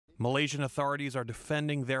Malaysian authorities are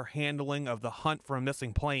defending their handling of the hunt for a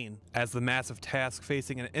missing plane as the massive task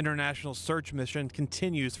facing an international search mission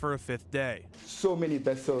continues for a 5th day. So many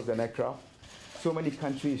vessels and aircraft, so many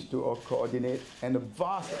countries to coordinate, and a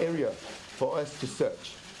vast area for us to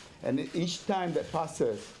search. And each time that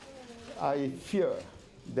passes, I fear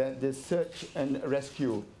that the search and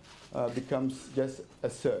rescue becomes just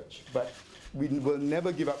a search. But we will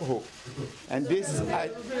never give up hope. And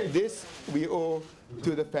this we owe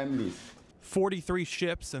to the families. 43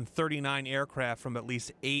 ships and 39 aircraft from at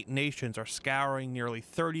least 8 nations are scouring nearly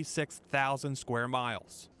 36,000 square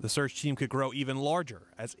miles. The search team could grow even larger,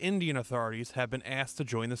 as Indian authorities have been asked to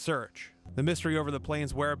join the search. The mystery over the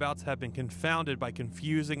plane's whereabouts have been confounded by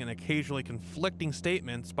confusing and occasionally conflicting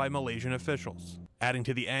statements by Malaysian officials. Adding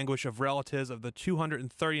to the anguish of relatives of the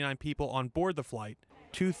 239 people on board the flight,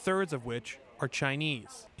 2/3 of which are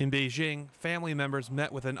Chinese. In Beijing, family members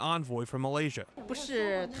met with an envoy from Malaysia.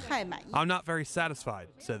 "I'm not very satisfied,"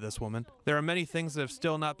 said this woman. "There are many things that have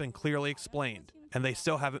still not been clearly explained, and they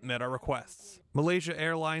still haven't met our requests." Malaysia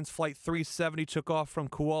Airlines Flight 370 took off from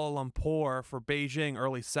Kuala Lumpur for Beijing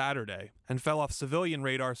early Saturday and fell off civilian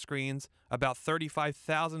radar screens about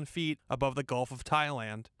 35,000 feet above the Gulf of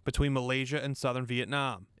Thailand between Malaysia and southern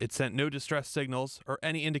Vietnam. It sent no distress signals or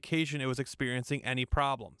any indication it was experiencing any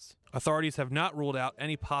problems. Authorities have not ruled out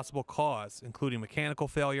any possible cause, including mechanical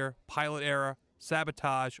failure, pilot error,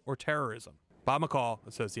 sabotage, or terrorism. Bob McCall,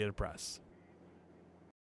 Associated Press.